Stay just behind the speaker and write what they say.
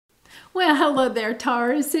Well, hello there,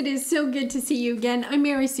 Taurus. It is so good to see you again. I'm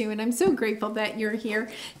Mary Sue, and I'm so grateful that you're here.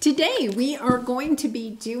 Today, we are going to be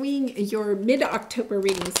doing your mid-October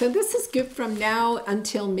reading. So this is good from now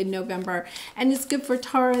until mid-November, and it's good for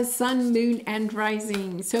Taurus, Sun, Moon, and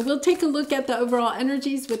Rising. So we'll take a look at the overall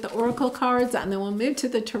energies with the Oracle cards, and then we'll move to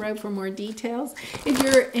the Tarot for more details. If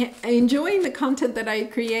you're enjoying the content that I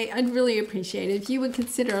create, I'd really appreciate it if you would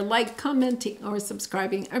consider like, commenting, or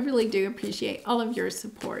subscribing. I really do appreciate all of your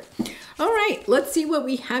support. All right, let's see what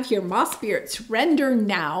we have here. Moss spirits, render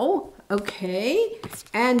now. Okay,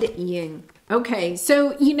 and yin. Okay,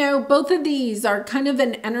 so, you know, both of these are kind of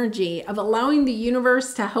an energy of allowing the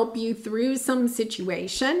universe to help you through some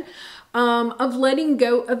situation, of letting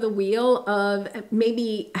go of the wheel of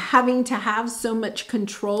maybe having to have so much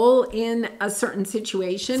control in a certain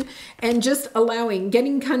situation, and just allowing,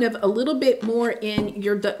 getting kind of a little bit more in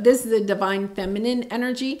your, this is a divine feminine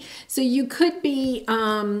energy. So you could be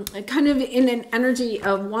kind of in an energy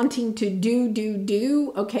of wanting to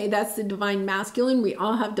do. Okay, that's the divine masculine. We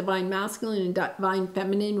all have divine masculine and divine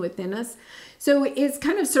feminine within us. So it's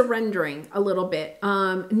kind of surrendering a little bit,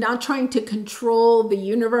 not trying to control the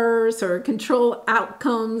universe or control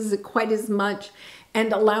outcomes quite as much,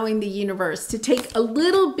 and allowing the universe to take a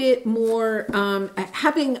little bit more,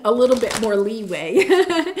 having a little bit more leeway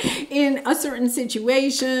in a certain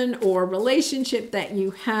situation or relationship that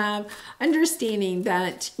you have, understanding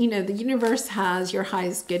that, you know, the universe has your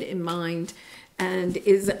highest good in mind and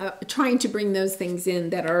is trying to bring those things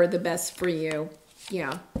in that are the best for you.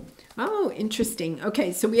 Yeah. Oh, interesting.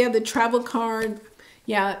 Okay, so we have the travel card.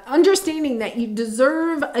 Yeah, understanding that you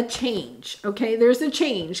deserve a change. Okay, there's a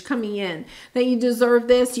change coming in, that you deserve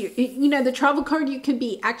this. You know, the travel card, you could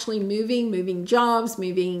be actually moving jobs,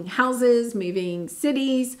 moving houses, moving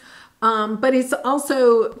cities. But it's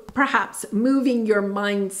also perhaps moving your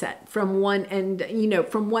mindset from one end, you know,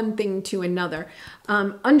 from one thing to another.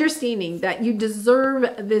 Understanding that you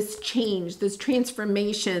deserve this change, this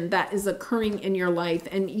transformation that is occurring in your life.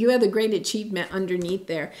 And you have the great achievement underneath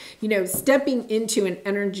there, you know, stepping into an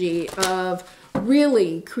energy of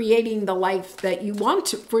really creating the life that you want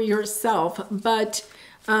for yourself. But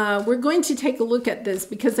we're going to take a look at this,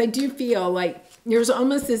 because I do feel like there's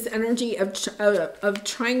almost this energy of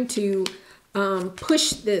trying to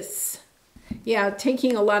push this. Yeah,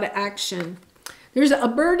 taking a lot of action. There's a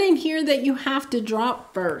burden here that you have to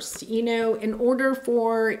drop first, you know, in order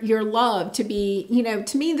for your love to be, you know,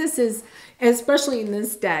 to me, this is, especially in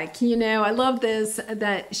this deck, you know, I love this,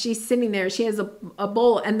 that she's sitting there, she has a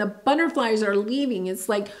bowl and the butterflies are leaving. It's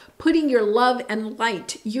like putting your love and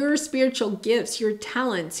light, your spiritual gifts, your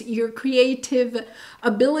talents, your creative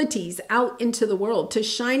abilities out into the world, to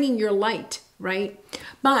shining your light, right?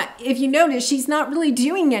 But if you notice, she's not really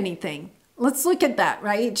doing anything. Let's look at that,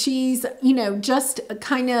 right? She's, you know, just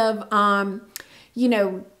kind of, you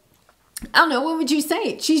know, I don't know, what would you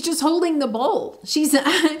say? She's just holding the bowl. She's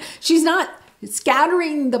not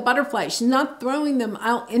scattering the butterflies. She's not throwing them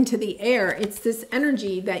out into the air. It's this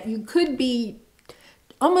energy that you could be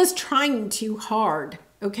almost trying too hard.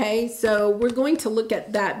 Okay, so we're going to look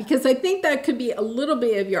at that, because I think that could be a little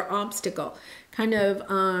bit of your obstacle. Kind of,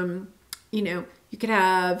 you know, you could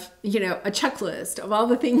have, you know, a checklist of all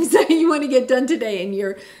the things that you want to get done today, and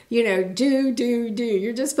you're, you know, do.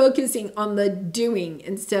 You're just focusing on the doing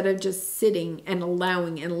instead of just sitting and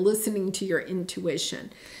allowing and listening to your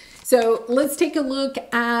intuition. So let's take a look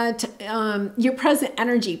at your present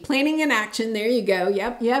energy. Planning and action. There you go.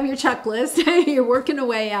 Yep, you have your checklist. You're working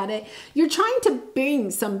away at it. You're trying to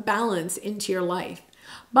bring some balance into your life,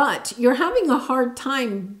 but you're having a hard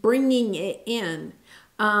time bringing it in.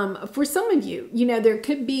 For some of you, you know, there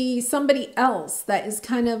could be somebody else that is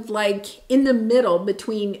kind of like in the middle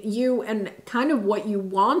between you and kind of what you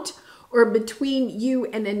want, or between you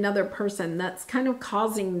and another person that's kind of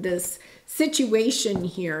causing this situation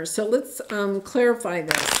here. So let's clarify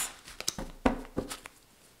this.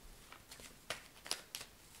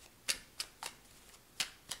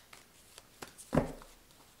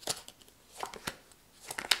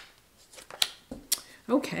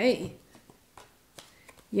 Okay.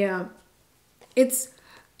 Yeah,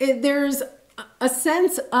 there's a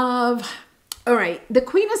sense of, all right, the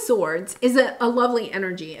Queen of Swords is a lovely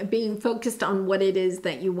energy of being focused on what it is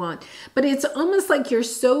that you want. But it's almost like you're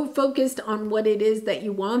so focused on what it is that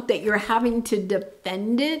you want that you're having to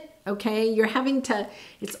defend it, okay? You're having to,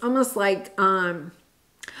 it's almost like,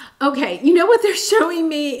 okay, you know what they're showing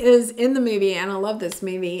me is in the movie, and I love this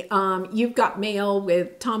movie, You've Got Mail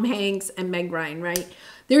with Tom Hanks and Meg Ryan, right?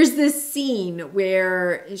 There's this scene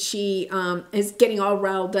where she is getting all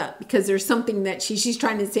riled up because there's something that she's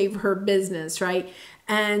trying to save her business, right?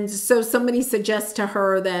 And so somebody suggests to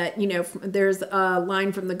her that, you know, there's a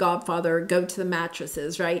line from The Godfather, go to the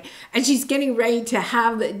mattresses, right? And she's getting ready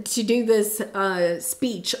to do this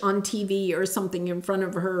speech on TV or something in front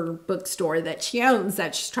of her bookstore that she owns,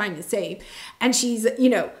 that she's trying to save. And she's, you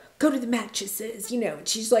know, go to the mattresses, you know,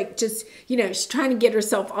 she's like, just, you know, she's trying to get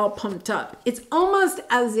herself all pumped up. It's almost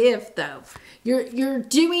as if, though, you're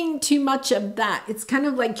doing too much of that. It's kind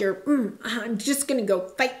of like I'm just going to go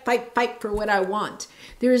fight for what I want.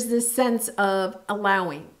 There's this sense of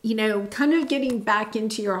allowing, you know, kind of getting back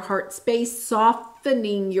into your heart space,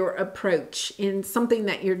 softening your approach in something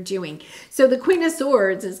that you're doing. So the Queen of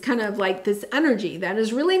Swords is kind of like this energy that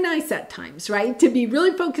is really nice at times, right? To be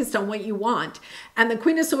really focused on what you want. And the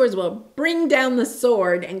Queen of Swords will bring down the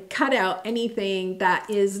sword and cut out anything that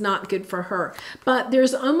is not good for her. But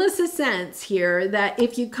there's almost a sense here that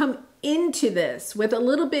if you come into this with a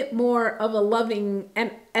little bit more of a loving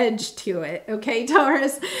edge to it, okay,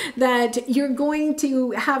 Taurus, that you're going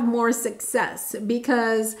to have more success,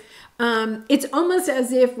 because it's almost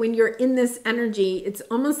as if when you're in this energy, it's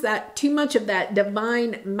almost that too much of that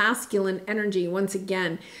divine masculine energy once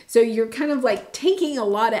again. So you're kind of like taking a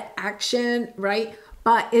lot of action, right?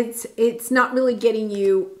 But it's not really getting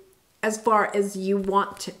you as far as you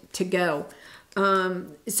want to go.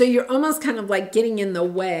 So you're almost kind of like getting in the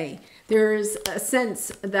way. There's a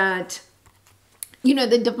sense that, you know,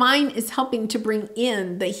 the divine is helping to bring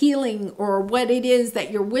in the healing or what it is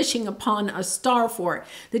that you're wishing upon a star for.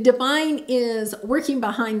 The divine is working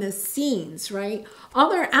behind the scenes, right? All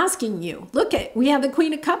they're asking you, we have the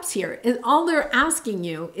Queen of Cups here. All they're asking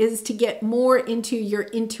you is to get more into your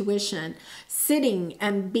intuition, sitting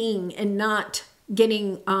and being, and not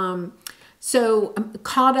getting so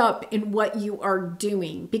caught up in what you are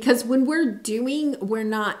doing. Because when we're doing, we're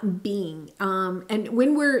not being. And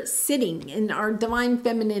when we're sitting in our divine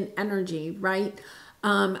feminine energy, right,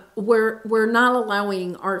 we're not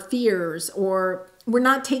allowing our fears, or we're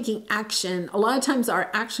not taking action. A lot of times our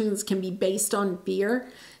actions can be based on fear.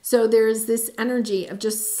 So there's this energy of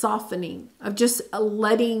just softening, of just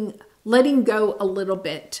letting go a little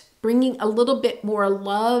bit, bringing a little bit more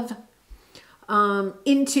love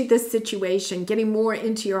into this situation, getting more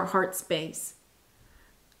into your heart space.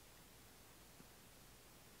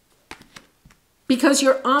 Because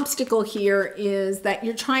your obstacle here is that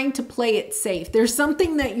you're trying to play it safe. There's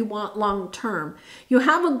something that you want long term. You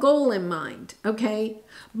have a goal in mind, okay?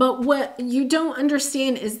 But what you don't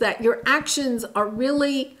understand is that your actions are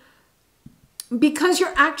really, because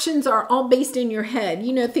your actions are all based in your head.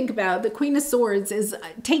 You know, think about it. The Queen of Swords is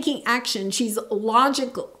taking action. She's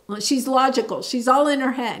logical. She's logical. She's all in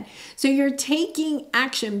her head. So you're taking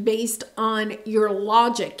action based on your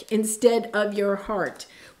logic instead of your heart.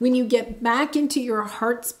 When you get back into your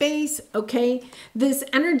heart space, okay, this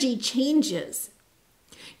energy changes.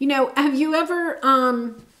 You know, have you ever,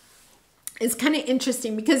 it's kind of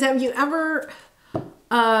interesting, because have you ever,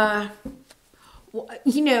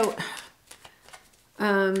 you know,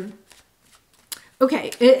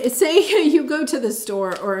 okay, say you go to the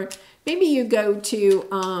store, or maybe you go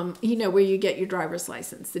to, you know, where you get your driver's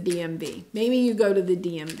license, the DMV. Maybe you go to the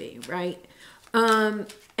DMV, right?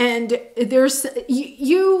 And there's,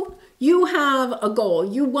 you have a goal.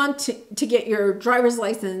 You want to get your driver's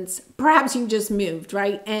license. Perhaps you just moved,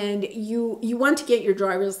 right? And you want to get your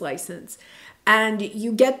driver's license. And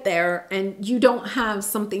you get there and you don't have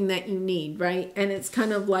something that you need, right? And it's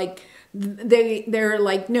kind of like, they're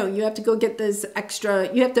like, no, you have to go get this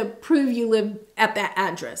extra, you have to prove you live at that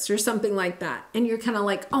address or something like that. And you're kind of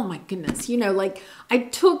like, oh my goodness, you know, like I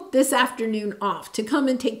took this afternoon off to come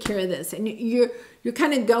and take care of this. And you're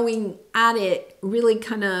kind of going at it really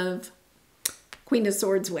kind of Queen of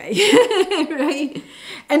Swords way, right?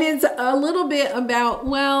 And it's a little bit about,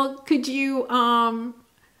 well, could you,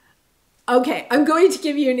 okay, I'm going to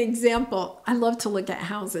give you an example. I love to look at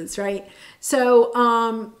houses, right? So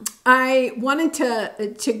I wanted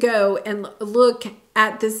to go and look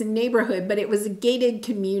at this neighborhood, but it was a gated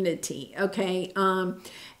community, okay?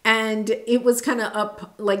 And it was kind of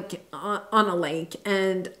up like on a lake,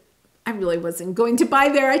 and I really wasn't going to buy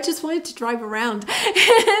there. I just wanted to drive around.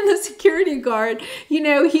 And the security guard, you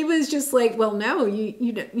know, he was just like, well, no,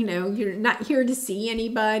 you know, you're not here to see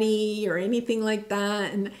anybody or anything like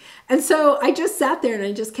that. And so I just sat there and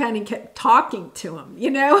I just kind of kept talking to him, you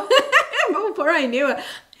know. Before I knew it,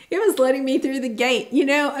 it was letting me through the gate, you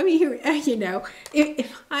know. I mean, you know,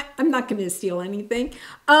 I'm not going to steal anything.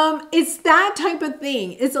 It's that type of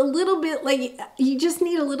thing. It's a little bit like you just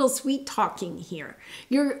need a little sweet talking here.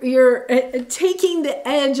 You're taking the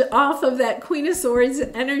edge off of that Queen of Swords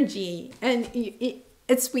energy, and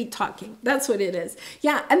It's sweet talking. That's what it is.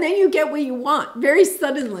 Yeah, and then you get what you want very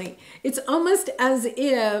suddenly. It's almost as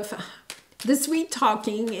if the sweet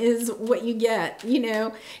talking is what you get, you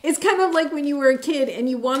know. It's kind of like when you were a kid and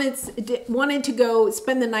you wanted to go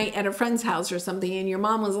spend the night at a friend's house or something, and your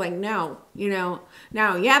mom was like, no, you know,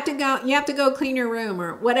 no, you have to go clean your room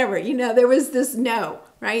or whatever. You know, there was this no,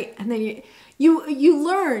 right? And then you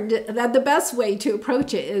learned that the best way to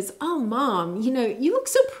approach it is, oh, Mom, you know, you look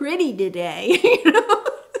so pretty today. You know?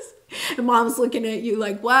 And Mom's looking at you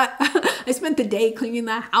like, what? I spent the day cleaning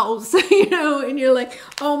the house, you know, and you're like,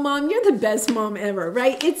 oh, Mom, you're the best mom ever,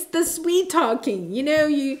 right? It's the sweet talking, you know,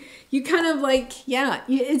 you kind of like, yeah,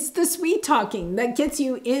 it's the sweet talking that gets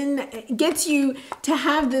you to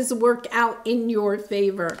have this work out in your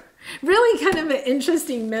favor. Really kind of an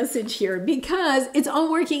interesting message here because it's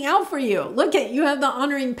all working out for you. Look at, you have the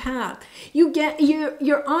honoring path.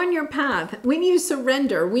 You're on your path. When you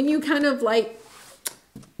surrender, when you kind of like,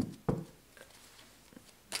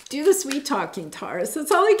 do the sweet talking, Taurus.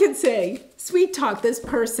 That's all I can say. Sweet talk this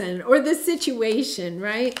person or this situation,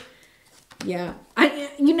 right? Yeah.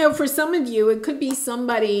 You know, for some of you, it could be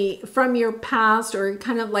somebody from your past or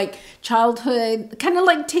kind of like childhood, kind of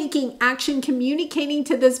like taking action, communicating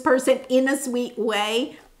to this person in a sweet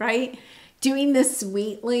way, right? Doing this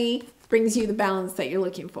sweetly brings you the balance that you're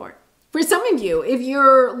looking for. For some of you, if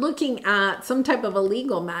you're looking at some type of a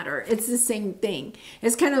legal matter, it's the same thing.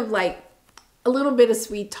 It's kind of like, a little bit of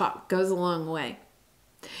sweet talk goes a long way.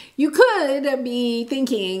 You could be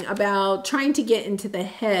thinking about trying to get into the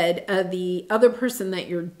head of the other person that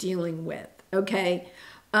you're dealing with, okay?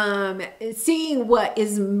 Seeing what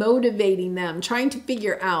is motivating them, trying to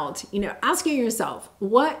figure out, you know, asking yourself,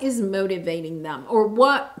 what is motivating them? Or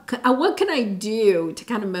what can I do to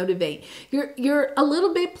kind of motivate? You're a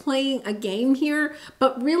little bit playing a game here,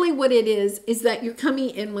 but really what it is that you're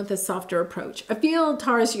coming in with a softer approach. I feel,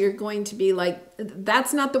 Taurus, you're going to be like,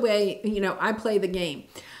 that's not the way, you know, I play the game.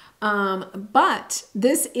 But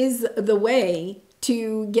this is the way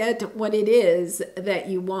to get what it is that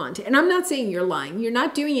you want. And I'm not saying you're lying. You're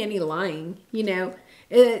not doing any lying, you know.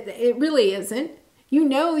 It really isn't. You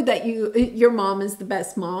know that your mom is the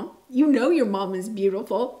best mom. You know your mom is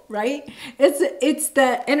beautiful, right? It's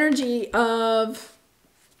the energy of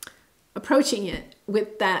approaching it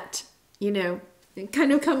with that, you know,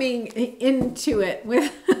 kind of coming into it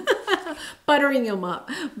with buttering them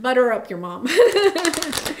up. Butter up your mom.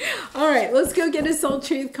 All right, let's go get a soul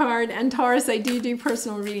truth card. And Taurus, I do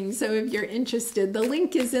personal readings, so if you're interested, the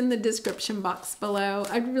link is in the description box below.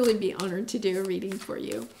 I'd really be honored to do a reading for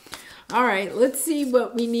you. All right, let's see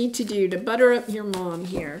what we need to do to butter up your mom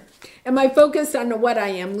here. Am I focused on what I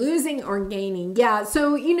am losing or gaining? Yeah,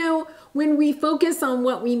 so, you know, when we focus on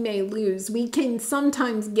what we may lose, we can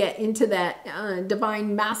sometimes get into that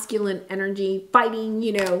divine masculine energy, fighting,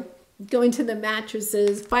 you know, going to the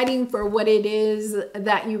mattresses, fighting for what it is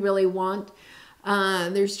that you really want.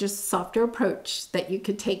 There's just a softer approach that you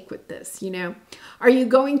could take with this, you know. Are you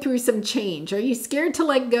going through some change? Are you scared to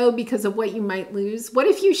let go because of what you might lose? What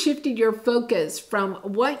if you shifted your focus from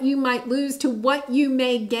what you might lose to what you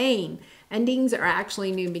may gain? Endings are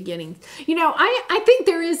actually new beginnings. You know, I think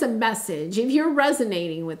there is a message if you're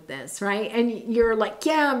resonating with this, right? And you're like,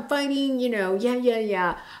 yeah, I'm fighting, you know,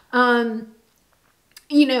 yeah.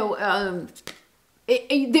 You know,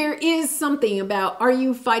 there is something about, are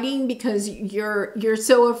you fighting because you're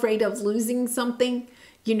so afraid of losing something,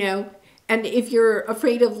 you know? And if you're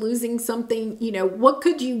afraid of losing something, you know, what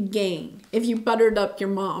could you gain if you buttered up your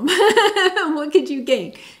mom? What could you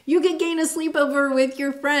gain? You could gain a sleepover with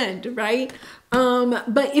your friend, right?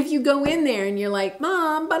 But if you go in there and you're like,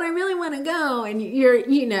 Mom, but I really want to go. And you're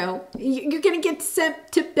going to get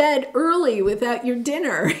sent to bed early without your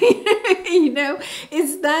dinner. You know,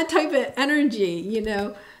 it's that type of energy, you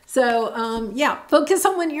know. So, yeah, focus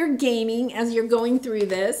on what you're gaining as you're going through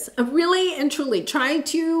this. Really and truly try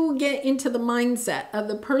to get into the mindset of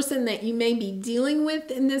the person that you may be dealing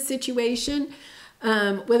with in this situation.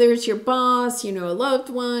 Whether it's your boss, you know, a loved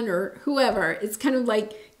one or whoever, it's kind of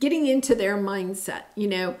like getting into their mindset. You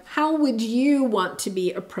know, how would you want to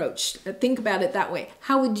be approached? Think about it that way.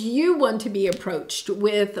 How would you want to be approached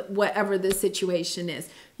with whatever the situation is?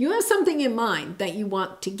 You have something in mind that you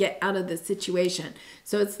want to get out of this situation.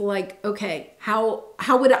 So it's like, okay, how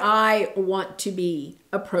would I want to be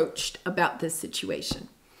approached about this situation?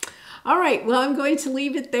 All right, well, I'm going to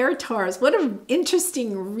leave it there, Taurus. What an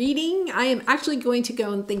interesting reading. I am actually going to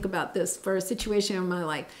go and think about this for a situation in my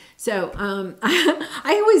life. So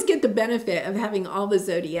I always get the benefit of having all the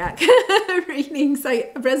zodiac readings. I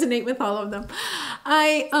resonate with all of them.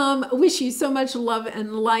 I wish you so much love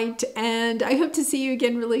and light, and I hope to see you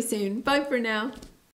again really soon. Bye for now.